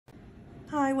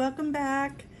Hi, welcome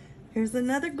back. Here's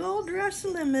another Gold Rush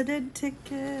Limited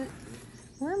ticket.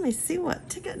 Let me see what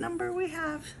ticket number we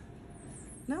have.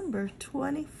 Number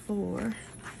 24.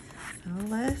 So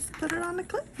let's put it on the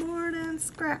clipboard and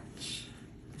scratch.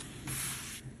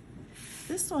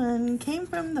 This one came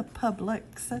from the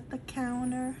Publix at the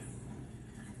counter.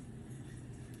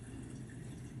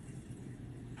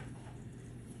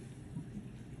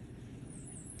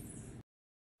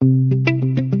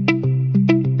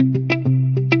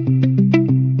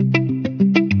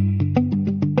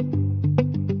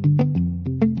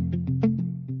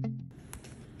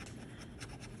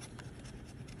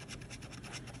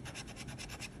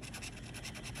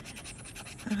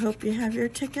 I hope you have your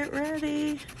ticket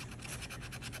ready.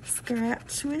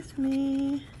 Scratch with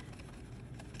me.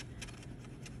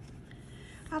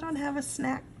 I don't have a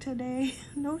snack today.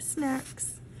 No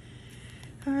snacks.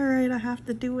 Alright, I have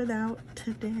to do without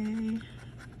today.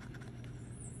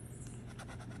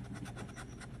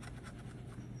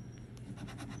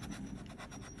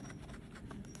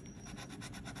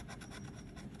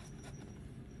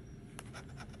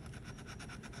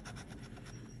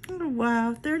 Oh,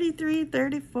 wow, 33,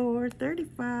 34,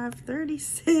 35,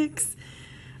 36.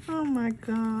 Oh my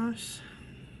gosh.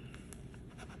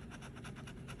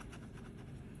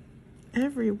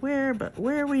 Everywhere but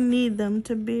where we need them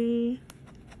to be.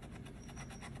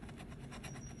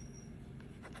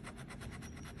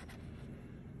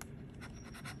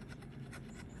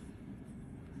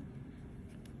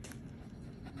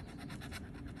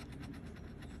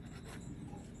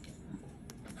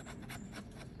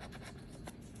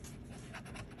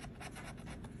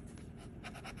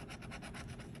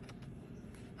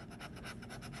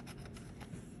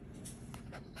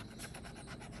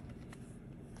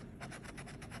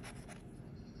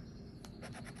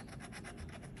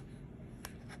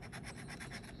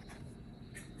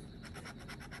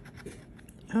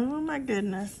 Oh my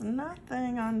goodness,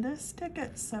 nothing on this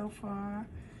ticket so far.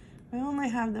 We only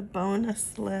have the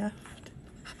bonus left.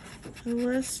 So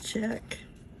let's check.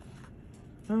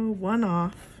 Oh, one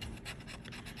off.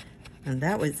 And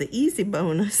that was the easy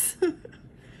bonus. So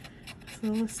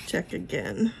let's check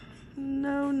again.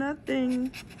 No,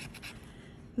 nothing.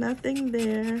 Nothing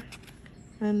there.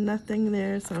 And nothing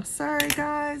there. So sorry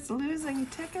guys, losing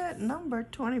ticket number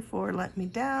 24 let me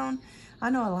down. I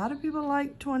know a lot of people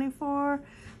like 24,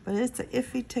 but it's an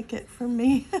iffy ticket for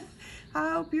me.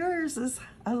 I hope yours is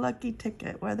a lucky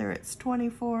ticket, whether it's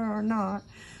 24 or not.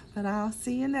 But I'll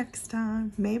see you next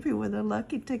time, maybe with a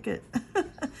lucky ticket.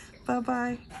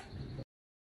 Bye-bye.